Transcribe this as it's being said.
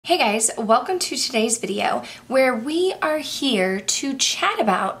Hey guys, welcome to today's video where we are here to chat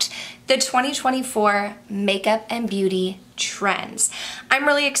about the 2024 makeup and beauty trends. I'm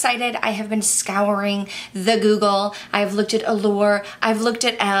really excited. I have been scouring the Google. I've looked at Allure. I've looked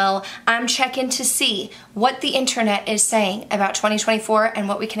at Elle. I'm checking to see what the internet is saying about 2024 and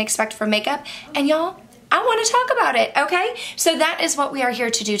what we can expect from makeup. And y'all, I want to talk about it, okay? So that is what we are here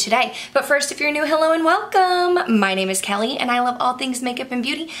to do today. But first, if you're new, hello and welcome. My name is Kelly and I love all things makeup and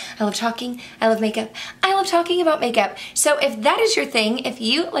beauty. I love talking, I love makeup, I love talking about makeup. So if that is your thing, if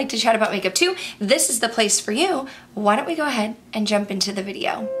you like to chat about makeup too, this is the place for you. Why don't we go ahead and jump into the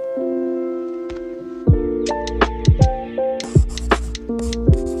video.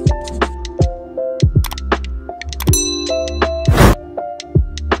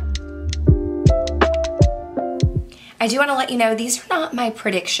 I do want to let you know these are not my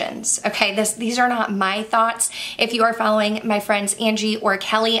predictions, okay? These are not my thoughts. If you are following my friends Angie or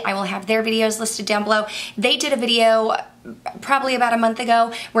Kelly, I will have their videos listed down below. They did a video probably about a month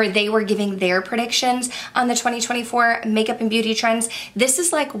ago where they were giving their predictions on the 2024 makeup and beauty trends. This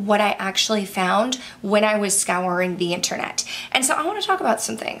is like what I actually found when I was scouring the internet. And so I want to talk about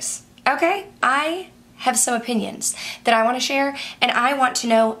some things, okay? I have some opinions that I want to share and I want to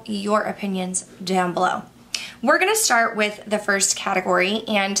know your opinions down below. We're gonna start with the first category,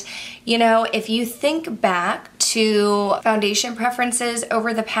 and you know, if you think back to foundation preferences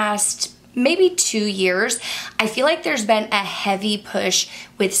over the past maybe 2 years, I feel like there's been a heavy push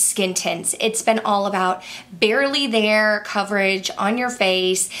with skin tints. It's been all about barely there coverage on your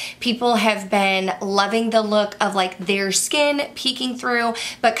face. People have been loving the look of like their skin peeking through,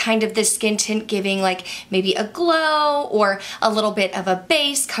 but kind of the skin tint giving like maybe a glow or a little bit of a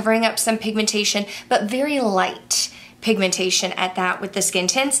base, covering up some pigmentation, but very light pigmentation at that with the skin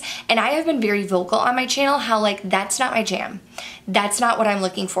tints. And I have been very vocal on my channel how like that's not my jam. That's not what I'm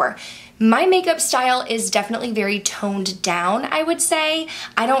looking for. My makeup style is definitely very toned down, I would say.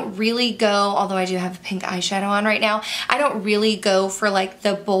 I don't really go, although I do have pink eyeshadow on right now, I don't really go for like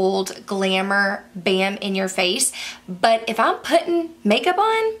the bold glamour bam in your face. But if I'm putting makeup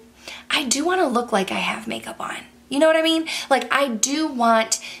on, I do want to look like I have makeup on. You know what I mean? Like I do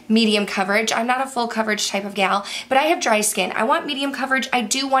want medium coverage. I'm not a full coverage type of gal, but I have dry skin. I want medium coverage. I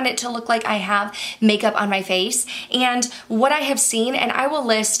do want it to look like I have makeup on my face. And what I have seen, and I will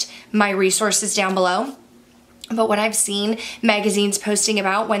list my resources down below, but what I've seen magazines posting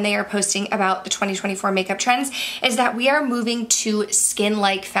about when they are posting about the 2024 makeup trends is that we are moving to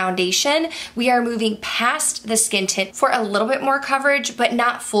skin-like foundation. We are moving past the skin tint for a little bit more coverage, but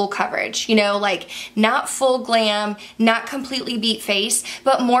not full coverage. You know, like not full glam, not completely beat face,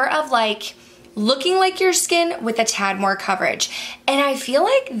 but more of like looking like your skin with a tad more coverage. And I feel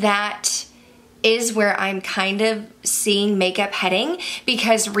like that is where I'm kind of seeing makeup heading,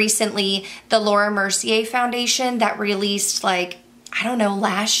 because recently the Laura Mercier foundation that released like, I don't know,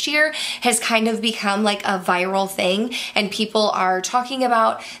 last year has kind of become like a viral thing, and people are talking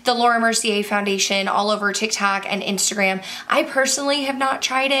about the Laura Mercier foundation all over TikTok and Instagram. I personally have not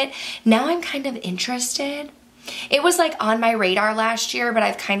tried it. Now I'm kind of interested. It was like on my radar last year, but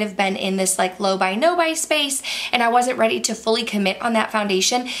I've kind of been in this like low buy, no buy space, and I wasn't ready to fully commit on that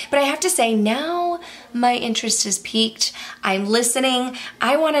foundation. But I have to say now my interest is piqued. I'm listening.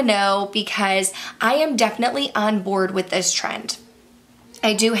 I want to know because I am definitely on board with this trend.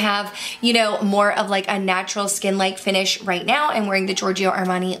 I do have, you know, more of like a natural skin-like finish right now. I'm wearing the Giorgio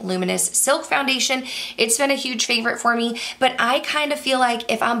Armani Luminous Silk Foundation. It's been a huge favorite for me, but I kind of feel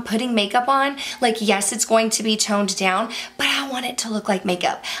like if I'm putting makeup on, like yes, it's going to be toned down, but I want it to look like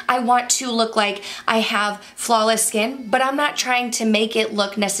makeup. I want to look like I have flawless skin, but I'm not trying to make it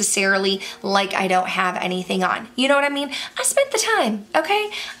look necessarily like I don't have anything on. You know what I mean? I spent the time,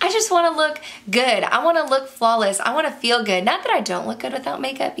 okay? I just want to look good. I want to look flawless. I want to feel good. Not that I don't look good without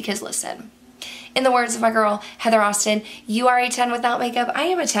makeup, because listen, in the words of my girl Heather Austin, you are a 10 without makeup. I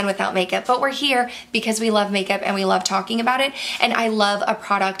am a 10 without makeup, but we're here because we love makeup and we love talking about it, and I love a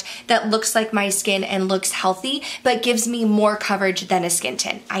product that looks like my skin and looks healthy but gives me more coverage than a skin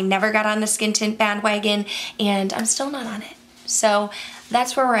tint. I never got on the skin tint bandwagon and I'm still not on it. So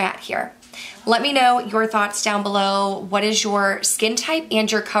that's where we're at here. Let me know your thoughts down below. What is your skin type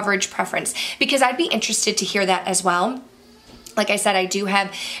and your coverage preference? Because I'd be interested to hear that as well. Like I said, I do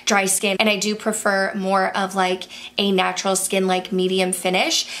have dry skin and I do prefer more of like a natural skin like medium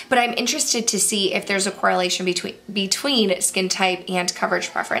finish, but I'm interested to see if there's a correlation between skin type and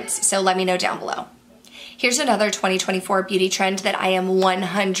coverage preference. So let me know down below. Here's another 2024 beauty trend that I am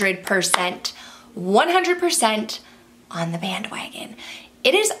 100% on the bandwagon.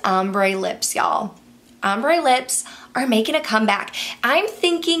 It is ombre lips, y'all. Ombre lips are making a comeback. I'm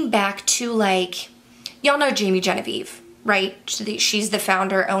thinking back to like, y'all know Jamie Genevieve, right? She's the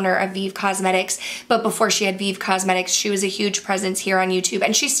founder, owner of Vive Cosmetics, but before she had Vive Cosmetics, she was a huge presence here on YouTube,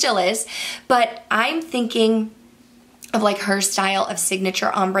 and she still is. But I'm thinking of like her style of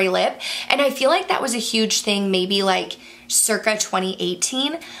signature ombre lip, and I feel like that was a huge thing maybe like circa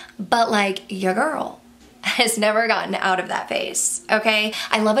 2018, but like your girl has never gotten out of that phase, okay?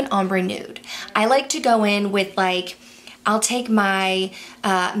 I love an ombre nude. I like to go in with like, I'll take my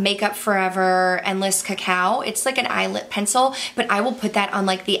Makeup Forever Endless Cacao. It's like an eye lip pencil, but I will put that on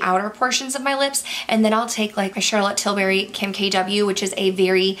like the outer portions of my lips. And then I'll take like my Charlotte Tilbury Kim KW, which is a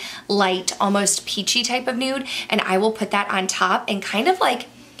very light, almost peachy type of nude. And I will put that on top and kind of like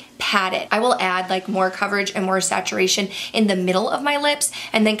pat it. I will add like more coverage and more saturation in the middle of my lips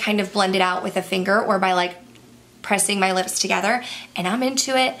and then kind of blend it out with a finger or by like pressing my lips together, and I'm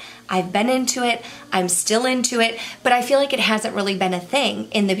into it. I've been into it. I'm still into it, but I feel like it hasn't really been a thing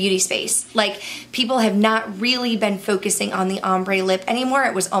in the beauty space. Like people have not really been focusing on the ombre lip anymore.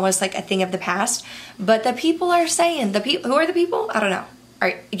 It was almost like a thing of the past, but the people are saying, who are the people? I don't know. All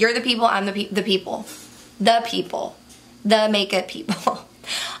right, you're the people, I'm the people. The people, the makeup people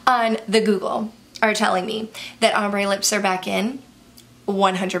on the Google are telling me that ombre lips are back in.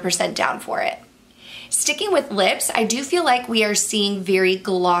 100% down for it. Sticking with lips, I do feel like we are seeing very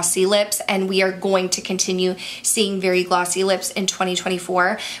glossy lips, and we are going to continue seeing very glossy lips in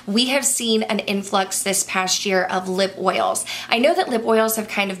 2024. We have seen an influx this past year of lip oils. I know that lip oils have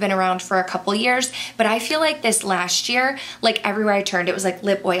kind of been around for a couple years, but I feel like this last year, like everywhere I turned, it was like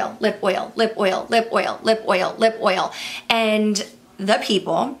lip oil, lip oil, lip oil, lip oil, lip oil, lip oil. And the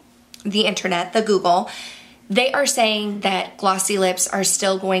people, the internet, the Google, they are saying that glossy lips are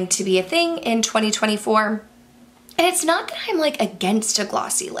still going to be a thing in 2024. And it's not that I'm like against a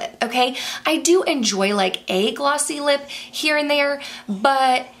glossy lip, okay? I do enjoy like a glossy lip here and there,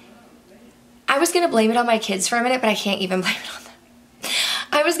 but I was gonna blame it on my kids for a minute, but I can't even blame it on them.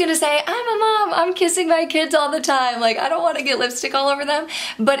 I was gonna say, I'm a mom, I'm kissing my kids all the time. Like, I don't wanna get lipstick all over them.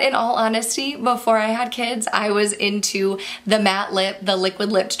 But in all honesty, before I had kids, I was into the matte lip, the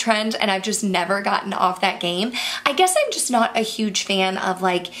liquid lipped trend, and I've just never gotten off that game. I guess I'm just not a huge fan of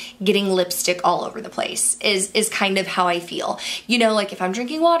like getting lipstick all over the place, is kind of how I feel. You know, like if I'm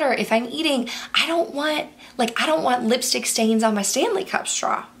drinking water, if I'm eating, I don't want lipstick stains on my Stanley Cup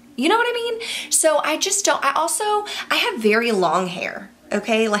straw. You know what I mean? So I just don't. I have very long hair.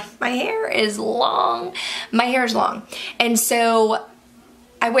 Okay, like my hair is long. My hair is long. And so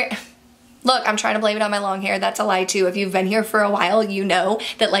look, I'm trying to blame it on my long hair. That's a lie too. If you've been here for a while, you know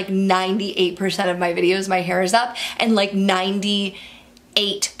that like 98% of my videos, my hair is up, and like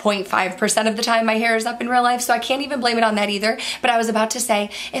 98.5% of the time my hair is up in real life, so I can't even blame it on that either. But I was about to say,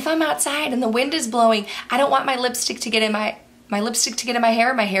 if I'm outside and the wind is blowing, I don't want my lipstick to get in my lipstick to get in my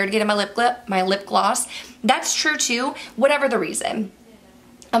hair to get in my lip gloss. That's true too, whatever the reason.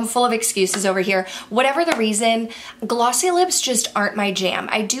 I'm full of excuses over here. Whatever the reason, glossy lips just aren't my jam.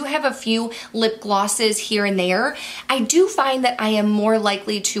 I do have a few lip glosses here and there. I do find that I am more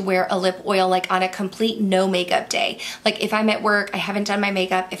likely to wear a lip oil like on a complete no makeup day. Like if I'm at work, I haven't done my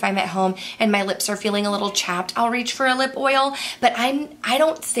makeup, if I'm at home and my lips are feeling a little chapped, I'll reach for a lip oil. But I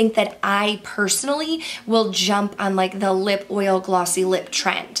don't think that I personally will jump on like the lip oil glossy lip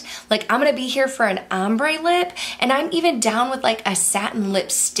trend. Like I'm gonna be here for an ombre lip, and I'm even down with like a satin lip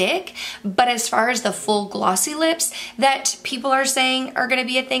stick, but as far as the full glossy lips that people are saying are gonna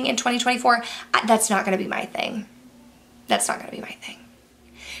be a thing in 2024, that's not gonna be my thing. That's not gonna be my thing.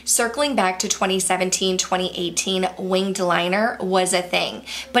 Circling back to 2017, 2018, winged liner was a thing,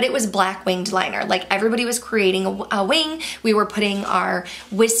 but it was black winged liner. Like everybody was creating a wing. We were putting our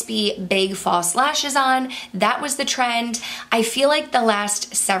wispy, big false lashes on. That was the trend. I feel like the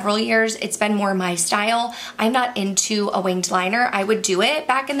last several years, it's been more my style. I'm not into a winged liner. I would do it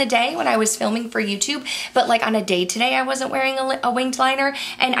back in the day when I was filming for YouTube, but like on a day today, I wasn't wearing a winged liner,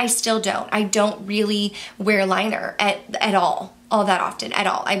 and I still don't. I don't really wear liner at all that often at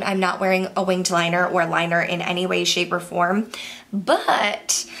all. I'm not wearing a winged liner or liner in any way, shape, or form.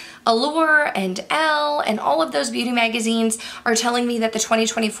 But Allure and Elle and all of those beauty magazines are telling me that the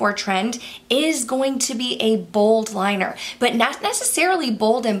 2024 trend is going to be a bold liner, but not necessarily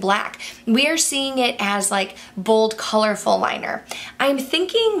bold and black. We are seeing it as like bold, colorful liner. I'm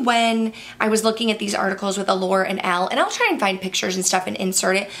thinking when I was looking at these articles with Allure and Elle, and I'll try and find pictures and stuff and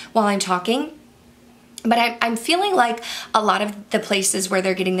insert it while I'm talking, but I'm feeling like a lot of the places where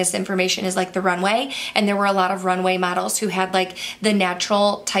they're getting this information is like the runway, and there were a lot of runway models who had like the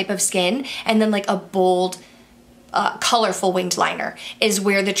natural type of skin and then like a bold colorful winged liner is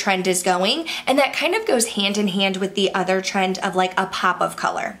where the trend is going. And that kind of goes hand in hand with the other trend of like a pop of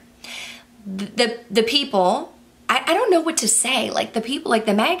color. The people, I don't know what to say. Like the people, like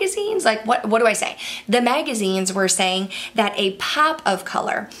the magazines, like what do I say? The magazines were saying that a pop of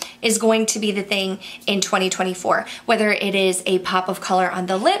color is going to be the thing in 2024, whether it is a pop of color on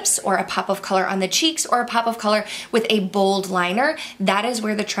the lips or a pop of color on the cheeks or a pop of color with a bold liner. That is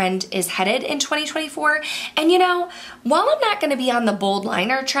where the trend is headed in 2024. And you know, while I'm not going to be on the bold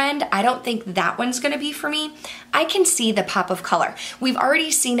liner trend, I don't think that one's going to be for me. I can see the pop of color. We've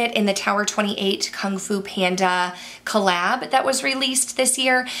already seen it in the Tower 28 Kung Fu Panda collab that was released this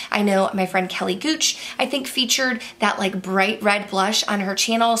year. I know my friend Kelly Gooch, I think, featured that like bright red blush on her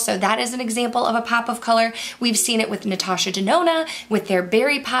channel. So that is an example of a pop of color. We've seen it with Natasha Denona with their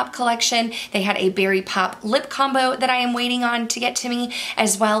Berry Pop collection. They had a Berry Pop lip combo that I am waiting on to get to me,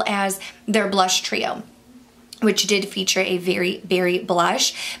 as well as their blush trio, which did feature a very berry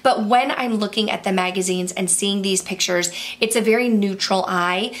blush. But when I'm looking at the magazines and seeing these pictures, it's a very neutral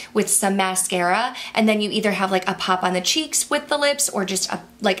eye with some mascara, and then you either have like a pop on the cheeks with the lips or just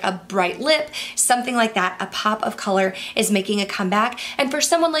like a bright lip, something like that. A pop of color is making a comeback. And for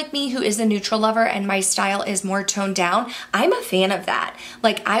someone like me who is a neutral lover and my style is more toned down, I'm a fan of that.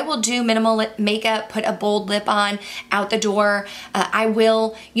 Like I will do minimal makeup, put a bold lip on out the door. I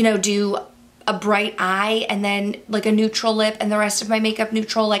will, you know, do a bright eye and then like a neutral lip and the rest of my makeup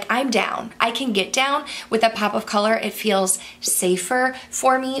neutral. Like I'm down. I can get down with a pop of color. It feels safer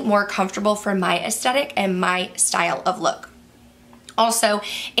for me, more comfortable for my aesthetic and my style of look. Also,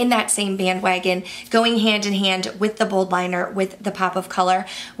 in that same bandwagon, going hand in hand with the bold liner, with the pop of color,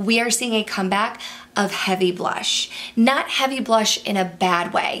 we are seeing a comeback of heavy blush. Not heavy blush in a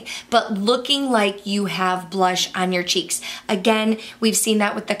bad way, but looking like you have blush on your cheeks. Again, we've seen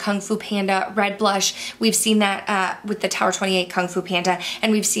that with the Kung Fu Panda red blush. We've seen that with the Tower 28 Kung Fu Panda,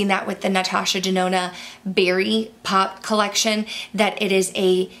 and we've seen that with the Natasha Denona Berry Pop collection, that it is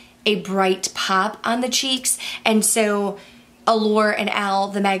a bright pop on the cheeks. And so Allure and Elle,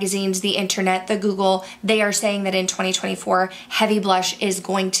 the magazines, the internet, the Google, they are saying that in 2024, heavy blush is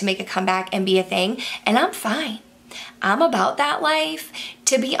going to make a comeback and be a thing, and I'm fine. I'm about that life.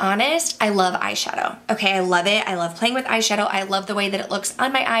 To be honest, I love eyeshadow. Okay, I love it. I love playing with eyeshadow. I love the way that it looks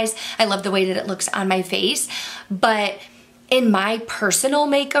on my eyes. I love the way that it looks on my face. But in my personal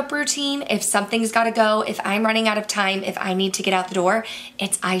makeup routine, if something's gotta go, if I'm running out of time, if I need to get out the door,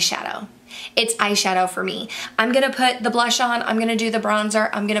 it's eyeshadow. It's eyeshadow for me. I'm gonna put the blush on, I'm gonna do the bronzer,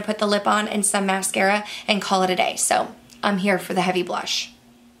 I'm gonna put the lip on and some mascara and call it a day. So I'm here for the heavy blush.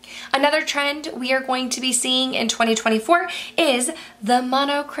 Another trend we are going to be seeing in 2024 is the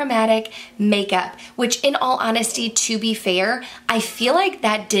monochromatic makeup, which in all honesty, to be fair, I feel like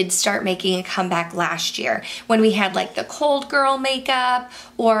that did start making a comeback last year when we had like the cold girl makeup,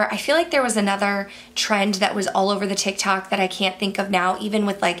 or I feel like there was another trend that was all over the TikTok that I can't think of now, even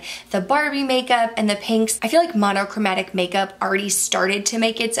with like the Barbie makeup and the pinks. I feel like monochromatic makeup already started to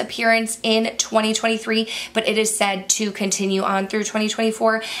make its appearance in 2023, but it is said to continue on through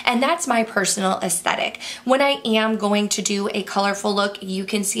 2024. And that's my personal aesthetic. When I am going to do a colorful look, you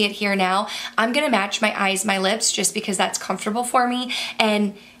can see it here now, I'm gonna match my eyes, my lips, just because that's comfortable for me.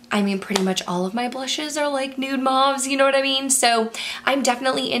 And I mean, pretty much all of my blushes are like nude mauves, you know what I mean? So I'm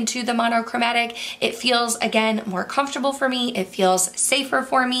definitely into the monochromatic. It feels, again, more comfortable for me. It feels safer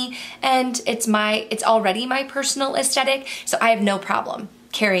for me. And it's already my personal aesthetic. So I have no problem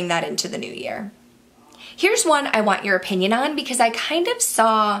carrying that into the new year. Here's one I want your opinion on because I kind of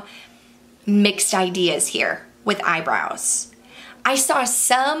saw mixed ideas here with eyebrows. I saw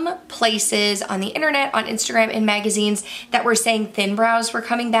some places on the internet, on Instagram, in magazines that were saying thin brows were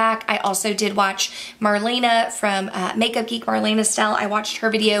coming back. I also did watch Marlena from Makeup Geek, Marlena Stell. I watched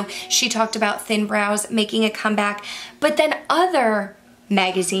her video. She talked about thin brows making a comeback. But then other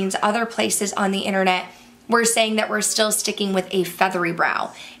magazines, other places on the internet were saying that we're still sticking with a feathery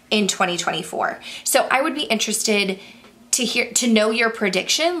brow in 2024. So I would be interested to know your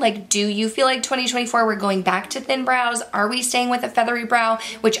prediction. Like, do you feel like 2024 we're going back to thin brows? Are we staying with a feathery brow,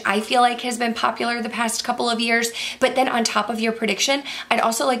 which I feel like has been popular the past couple of years? But then on top of your prediction, I'd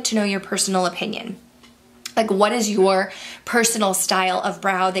also like to know your personal opinion. Like, what is your personal style of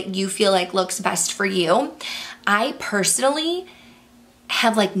brow that you feel like looks best for you? I personally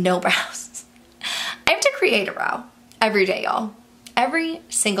have like no brows. I have to create a brow every day, y'all. Every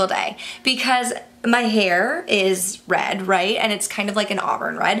single day, because my hair is red, right? And it's kind of like an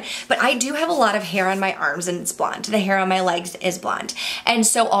auburn red, but I do have a lot of hair on my arms and it's blonde. The hair on my legs is blonde. And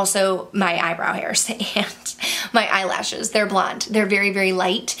so also my eyebrow hairs and my eyelashes, they're blonde. They're very, very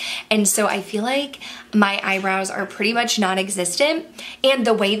light. And so I feel like my eyebrows are pretty much non-existent, and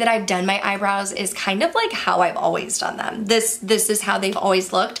the way that I've done my eyebrows is kind of like how I've always done them. This is how they've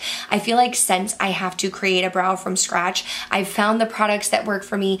always looked. I feel like since I have to create a brow from scratch, I've found the products that work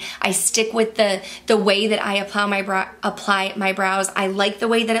for me. I stick with the way that I apply my brows. I like the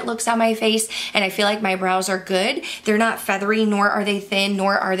way that it looks on my face, and I feel like my brows are good. They're not feathery, nor are they thin,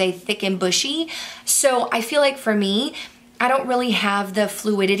 nor are they thick and bushy. So I feel like for me, I don't really have the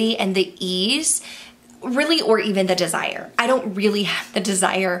fluidity and the ease, really, or even the desire. I don't really have the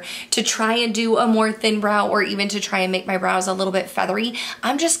desire to try and do a more thin brow or even to try and make my brows a little bit feathery.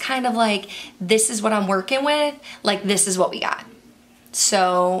 I'm just kind of like, this is what I'm working with. Like, this is what we got.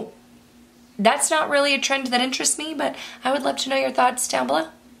 So that's not really a trend that interests me, but I would love to know your thoughts down below.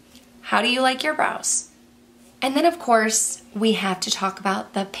 How do you like your brows? And then, of course, we have to talk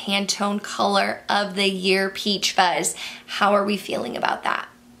about the Pantone color of the year, Peach Fuzz. How are we feeling about that?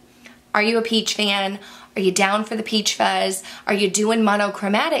 Are you a peach fan? Are you down for the Peach Fuzz? Are you doing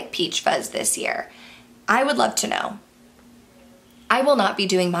monochromatic Peach Fuzz this year? I would love to know. I will not be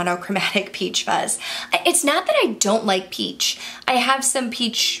doing monochromatic Peach Fuzz. It's not that I don't like peach. I have some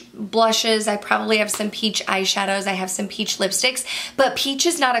peach blushes. I probably have some peach eyeshadows. I have some peach lipsticks, but peach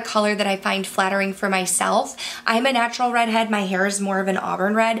is not a color that I find flattering for myself. I'm a natural redhead. My hair is more of an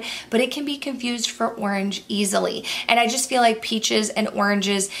auburn red, but it can be confused for orange easily. And I just feel like peaches and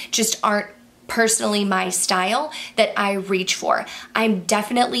oranges just aren't personally my style that I reach for. I'm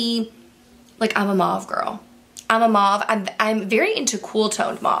definitely, like, I'm a mauve girl. I'm a mauve. I'm very into cool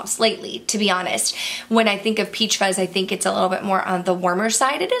toned mauves lately, to be honest. When I think of Peach Fuzz, I think it's a little bit more on the warmer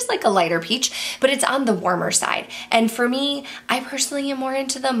side. It is like a lighter peach, but it's on the warmer side. And for me, I personally am more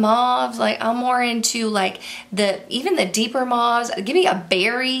into the mauves. Like, I'm more into like even the deeper mauves. Give me a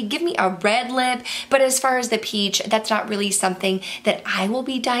berry, give me a red lip. But as far as the peach, that's not really something that I will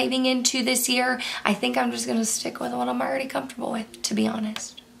be diving into this year. I think I'm just gonna stick with what I'm already comfortable with, to be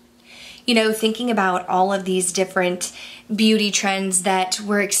honest. You know, thinking about all of these different beauty trends that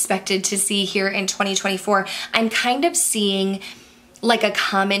we're expected to see here in 2024, I'm kind of seeing like a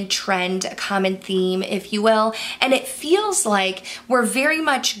common trend, a common theme, if you will. And it feels like we're very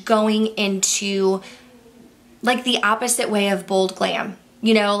much going into like the opposite way of bold glam.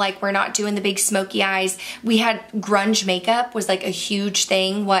 You know, like we're not doing the big smoky eyes. We had grunge makeup was like a huge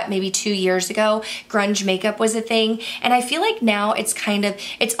thing, maybe 2 years ago, grunge makeup was a thing. And I feel like now it's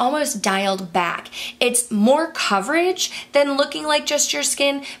almost dialed back. It's more coverage than looking like just your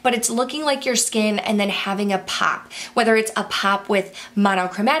skin, but it's looking like your skin and then having a pop. Whether it's a pop with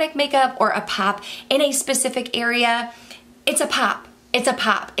monochromatic makeup or a pop in a specific area, it's a pop. It's a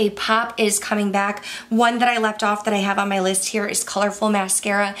pop. A pop is coming back. One that I left off that I have on my list here is colorful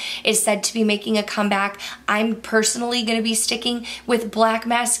mascara is said to be making a comeback. I'm personally going to be sticking with black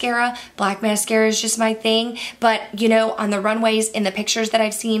mascara. Black mascara is just my thing. But, you know, on the runways, in the pictures that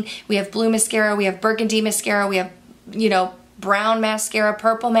I've seen, we have blue mascara, we have burgundy mascara, we have, you know, brown mascara,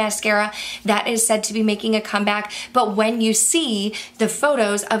 purple mascara. That is said to be making a comeback. But when you see the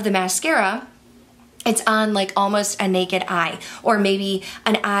photos of the mascara, it's on like almost a naked eye, or maybe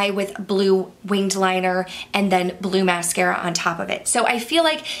an eye with blue winged liner and then blue mascara on top of it. So I feel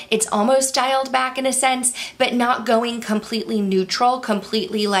like it's almost dialed back in a sense, but not going completely neutral,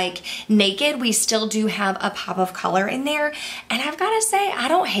 completely like naked. We still do have a pop of color in there. And I've got to say, I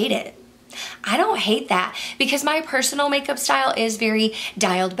don't hate it. I don't hate that because my personal makeup style is very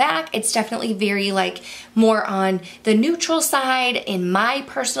dialed back. It's definitely very like more on the neutral side, in my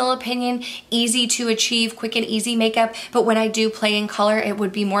personal opinion, easy to achieve, quick and easy makeup. But when I do play in color, it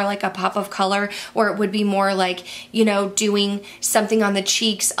would be more like a pop of color, or it would be more like, you know, doing something on the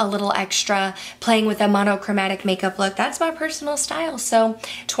cheeks a little extra, playing with a monochromatic makeup look. That's my personal style. So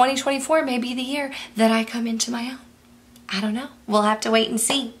 2024 may be the year that I come into my own. I don't know. We'll have to wait and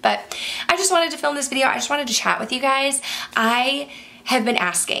see. But I just wanted to film this video. I just wanted to chat with you guys. I have been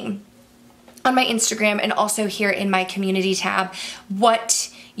asking on my Instagram and also here in my community tab what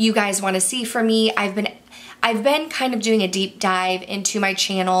you guys want to see from me. I've been kind of doing a deep dive into my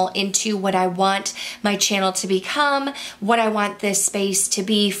channel, into what I want my channel to become, what I want this space to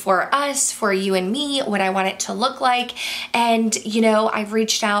be for us, for you and me, what I want it to look like. And, you know, I've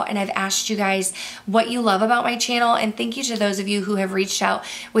reached out and I've asked you guys what you love about my channel. And thank you to those of you who have reached out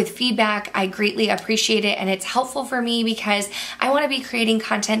with feedback. I greatly appreciate it. And it's helpful for me because I want to be creating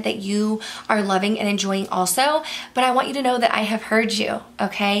content that you are loving and enjoying also. But I want you to know that I have heard you,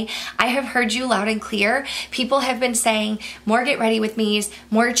 okay? I have heard you loud and clear. People have been saying more get ready with me's,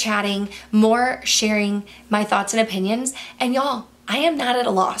 more chatting, more sharing my thoughts and opinions. And y'all, I am not at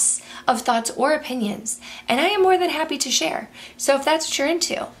a loss of thoughts or opinions, and I am more than happy to share. So if that's what you're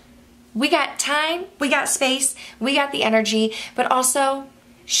into, We got time, we got space, we got the energy, but also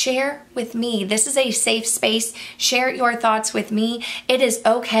share with me. This is a safe space. Share your thoughts with me. It is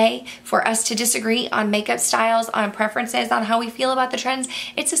okay for us to disagree on makeup styles, on preferences, on how we feel about the trends.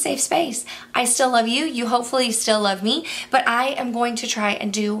 It's a safe space. I still love you. You hopefully still love me, but I am going to try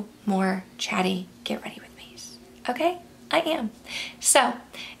and do more chatty get ready with me's. Okay? I am. So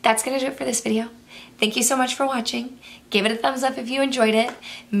that's going to do it for this video. Thank you so much for watching. Give it a thumbs up if you enjoyed it.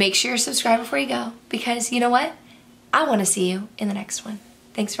 Make sure you're subscribed before you go, because you know what? I want to see you in the next one.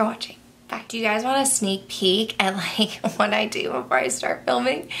 Thanks for watching. Bye. Do you guys want a sneak peek at like what I do before I start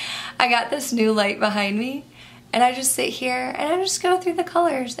filming? I got this new light behind me and I just sit here and I just go through the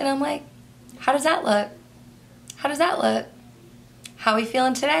colors and I'm like, how does that look? How does that look? How are we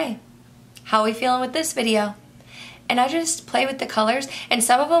feeling today? How are we feeling with this video? And I just play with the colors, and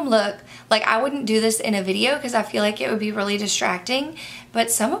some of them look like I wouldn't do this in a video because I feel like it would be really distracting,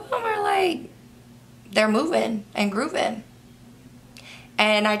 but some of them are like, they're moving and grooving.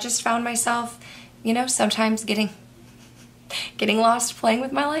 And I just found myself, you know, sometimes getting lost playing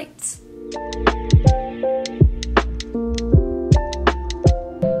with my lights.